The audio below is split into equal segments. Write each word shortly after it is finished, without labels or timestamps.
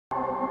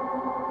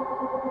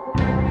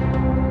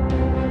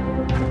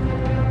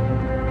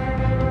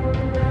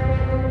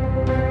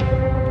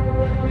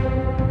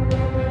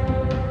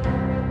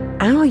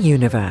Our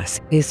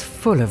universe is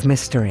full of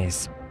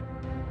mysteries.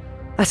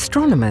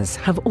 Astronomers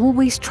have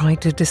always tried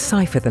to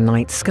decipher the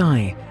night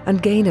sky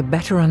and gain a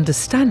better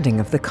understanding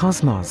of the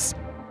cosmos.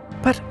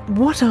 But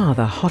what are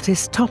the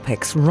hottest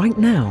topics right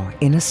now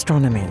in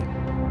astronomy?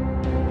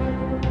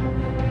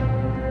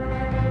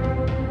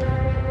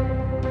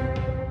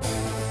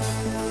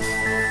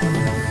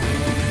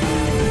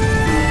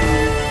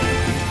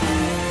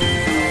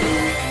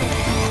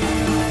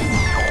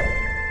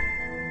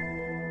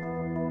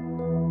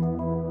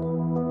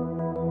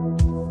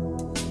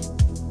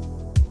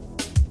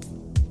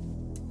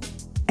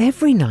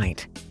 Every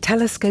night,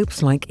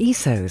 telescopes like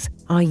ESO's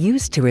are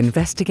used to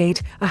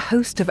investigate a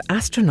host of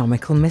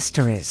astronomical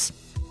mysteries.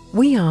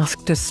 We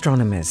asked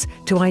astronomers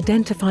to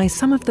identify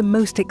some of the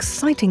most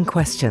exciting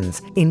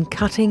questions in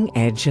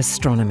cutting-edge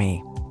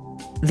astronomy.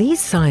 These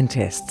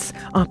scientists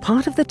are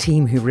part of the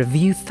team who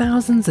review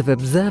thousands of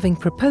observing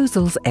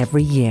proposals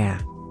every year.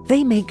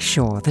 They make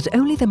sure that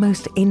only the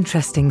most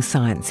interesting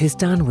science is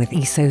done with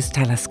ESO's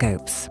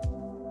telescopes.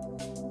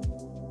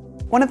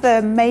 One of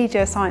the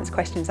major science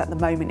questions at the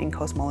moment in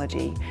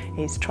cosmology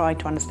is trying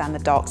to understand the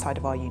dark side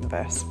of our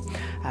universe.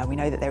 We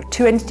know that there are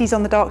two entities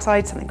on the dark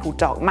side, something called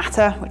dark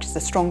matter, which is a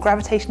strong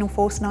gravitational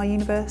force in our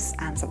universe,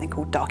 and something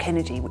called dark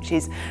energy, which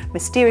is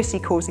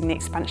mysteriously causing the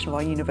expansion of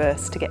our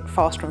universe to get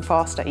faster and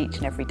faster each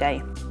and every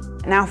day.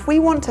 Now, if we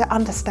want to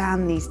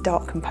understand these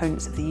dark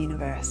components of the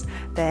universe,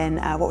 then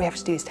what we have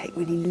to do is take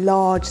really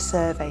large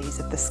surveys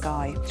of the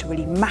sky to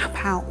really map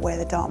out where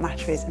the dark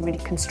matter is and really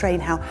constrain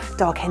how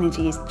dark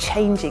energy is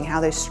changing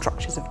how those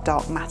structures of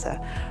dark matter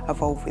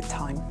evolve with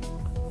time.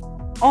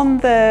 On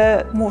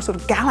the more sort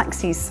of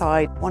galaxies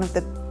side, one of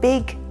the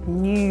big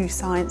new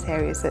science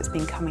areas that's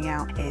been coming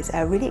out is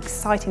a really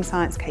exciting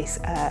science case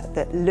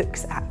that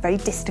looks at very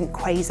distant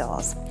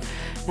quasars.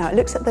 Now, it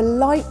looks at the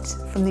light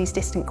from these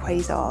distant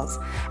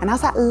quasars, and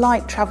as that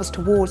light travels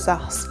towards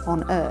us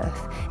on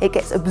Earth, it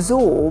gets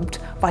absorbed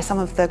by some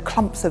of the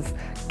clumps of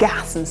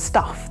gas and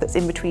stuff that's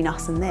in between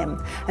us and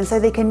them. And so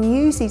they can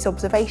use these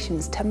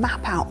observations to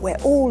map out where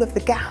all of the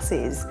gas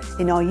is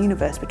in our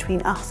universe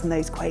between us and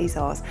those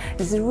quasars.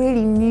 This is a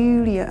really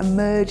newly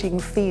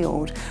emerging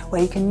field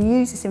where you can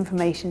use this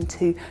information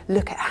to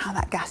look at how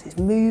that gas is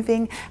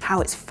moving, how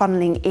it's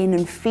funneling in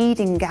and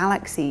feeding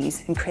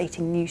galaxies and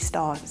creating new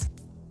stars.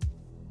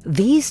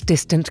 These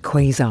distant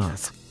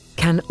quasars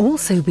can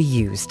also be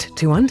used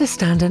to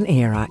understand an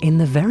era in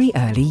the very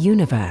early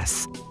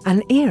universe,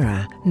 an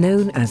era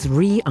known as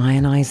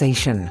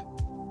re-ionization.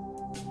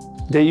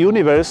 The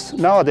universe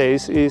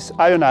nowadays is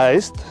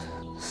ionized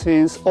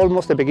since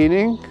almost the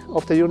beginning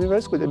of the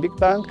universe with the Big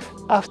Bang.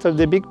 After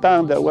the Big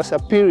Bang, there was a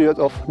period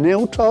of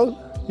neutral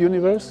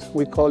universe,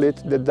 we call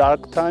it the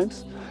dark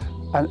times,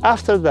 and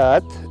after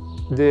that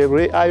the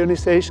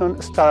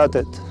re-ionization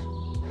started,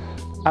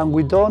 and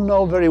we don't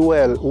know very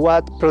well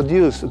what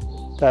produced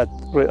that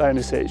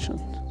re-ionization.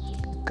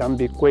 It can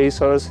be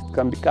quasars, it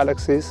can be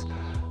galaxies,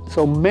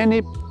 so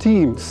many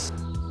teams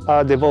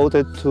are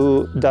devoted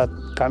to that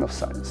kind of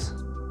science.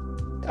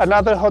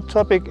 Another hot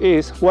topic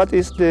is what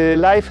is the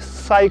life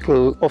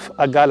cycle of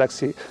a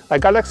galaxy. A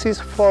galaxy is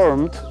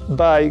formed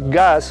by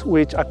gas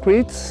which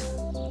accretes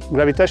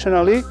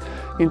gravitationally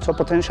into a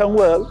potential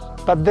well,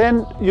 but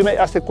then you may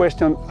ask the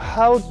question,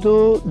 how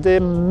do the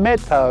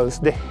metals,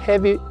 the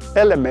heavy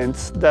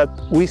elements that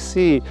we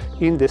see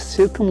in the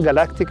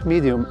circumgalactic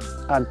medium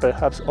and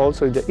perhaps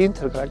also in the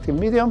intergalactic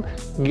medium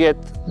get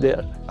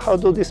there? How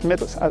do these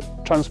metals are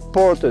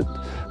transported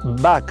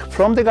back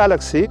from the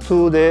galaxy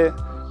to the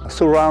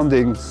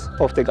surroundings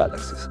of the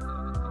galaxies?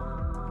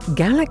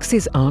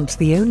 Galaxies aren't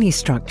the only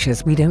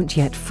structures we don't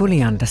yet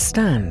fully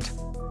understand.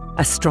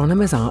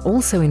 Astronomers are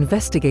also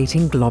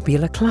investigating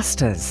globular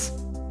clusters,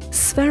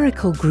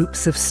 spherical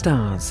groups of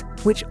stars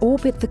which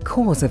orbit the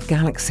cores of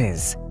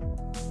galaxies.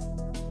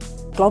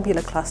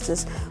 Globular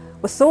clusters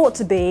were thought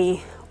to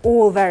be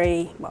all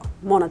very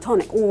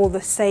monotonic, all the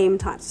same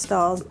types of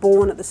stars,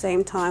 born at the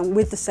same time,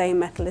 with the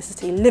same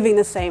metallicity, living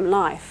the same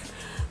life.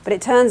 But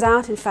it turns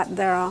out, in fact,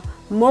 there are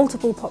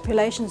multiple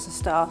populations of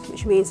stars,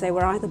 which means they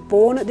were either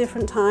born at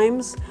different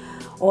times,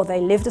 or they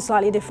lived a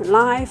slightly different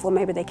life, or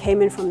maybe they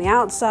came in from the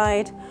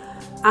outside.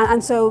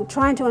 And so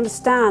trying to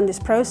understand this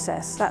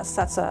process,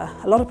 that's a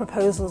lot of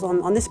proposals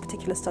on this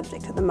particular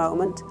subject at the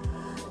moment.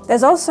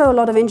 There's also a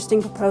lot of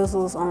interesting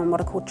proposals on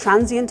what are called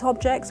transient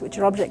objects, which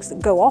are objects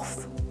that go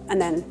off and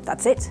then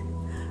that's it.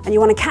 And you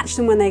want to catch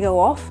them when they go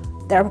off.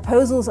 There are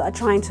proposals that are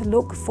trying to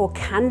look for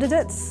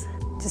candidates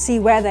to see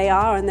where they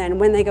are, and then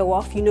when they go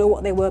off, you know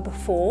what they were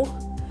before.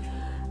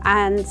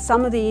 And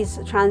some of these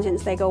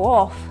transients, they go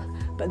off,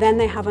 but then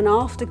they have an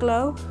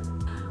afterglow.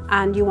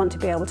 And you want to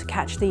be able to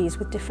catch these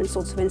with different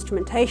sorts of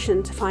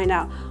instrumentation to find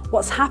out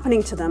what's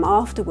happening to them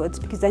afterwards,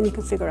 because then you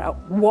can figure out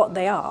what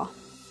they are.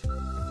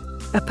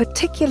 A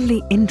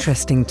particularly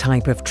interesting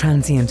type of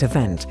transient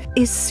event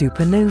is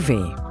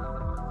supernovae.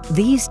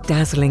 These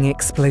dazzling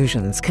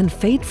explosions can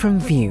fade from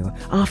view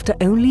after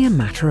only a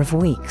matter of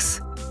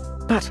weeks.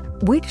 But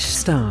which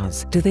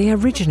stars do they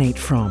originate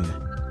from?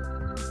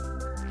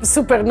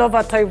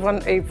 Supernova Type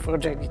 1a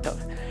progenitor.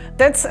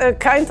 That's a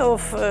kind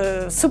of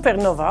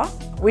supernova,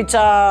 which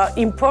are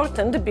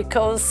important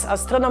because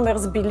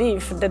astronomers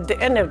believe that the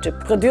energy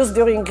produced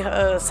during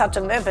such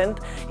an event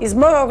is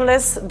more or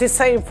less the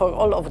same for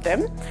all of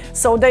them.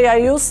 So they are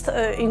used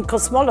in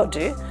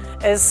cosmology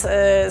as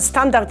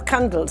standard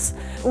candles.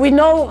 We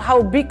know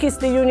how big is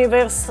the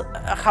universe,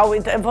 how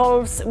it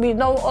evolves. We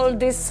know all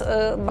this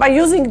by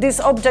using this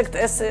object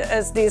as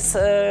this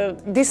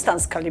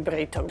distance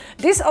calibrator.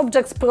 These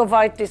objects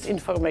provide this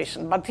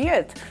information, but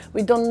yet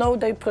we don't know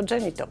their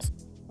progenitors.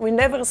 We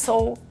never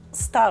saw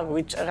star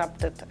which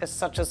erupted as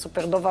such a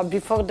supernova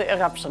before the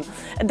eruption.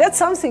 And that's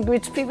something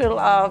which people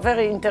are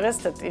very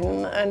interested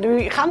in, and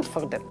we hunt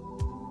for them.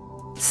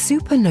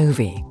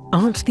 Supernovae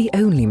aren't the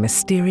only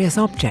mysterious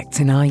objects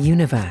in our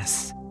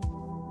universe.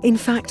 In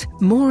fact,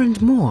 more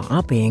and more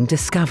are being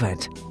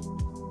discovered.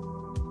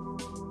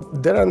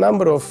 There are a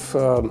number of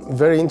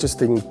very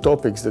interesting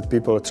topics that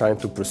people are trying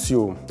to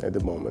pursue at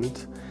the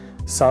moment.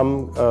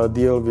 Some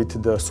deal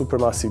with the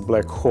supermassive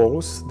black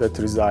holes that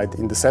reside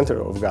in the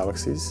center of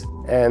galaxies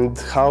and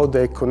how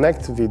they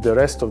connect with the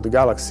rest of the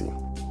galaxy.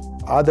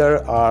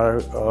 Others are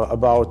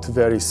about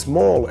very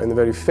small and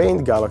very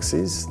faint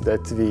galaxies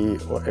that we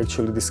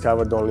actually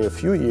discovered only a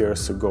few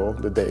years ago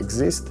that they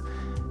exist,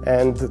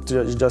 and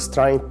just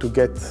trying to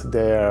get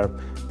their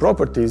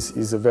properties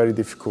is a very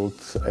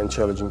difficult and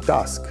challenging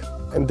task.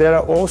 And there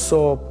are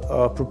also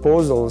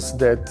proposals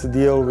that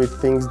deal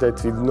with things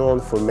that we've known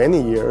for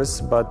many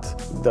years, but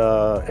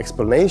the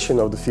explanation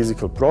of the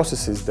physical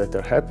processes that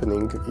are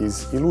happening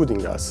is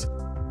eluding us.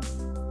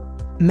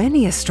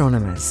 Many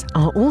astronomers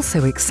are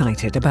also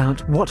excited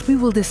about what we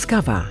will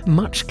discover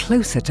much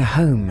closer to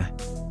home.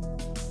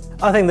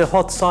 I think the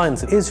hot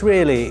science is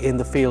really in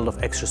the field of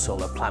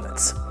extrasolar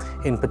planets,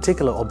 in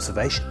particular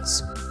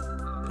observations.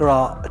 There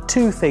are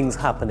two things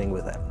happening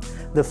with them.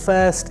 The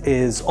first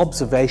is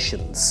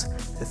observations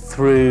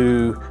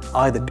through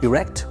either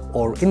direct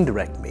or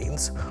indirect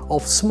means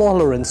of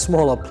smaller and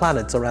smaller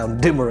planets around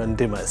dimmer and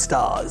dimmer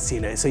stars.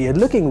 So you're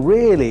looking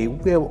really,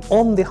 we're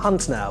on the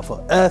hunt now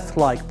for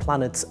Earth-like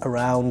planets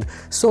around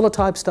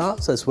solar-type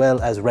stars as well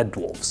as red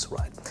dwarfs,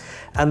 right?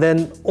 And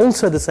then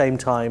also at the same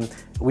time,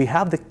 we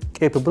have the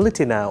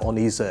capability now on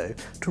ESO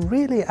to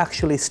really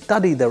actually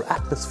study their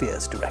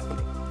atmospheres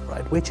directly,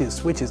 right? Which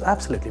is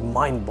absolutely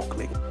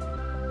mind-boggling.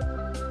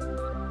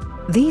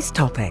 These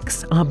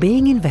topics are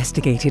being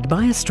investigated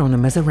by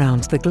astronomers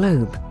around the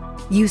globe,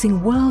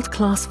 using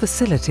world-class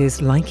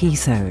facilities like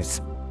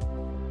ESO's.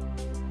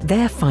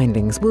 Their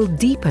findings will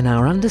deepen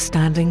our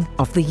understanding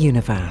of the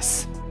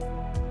universe.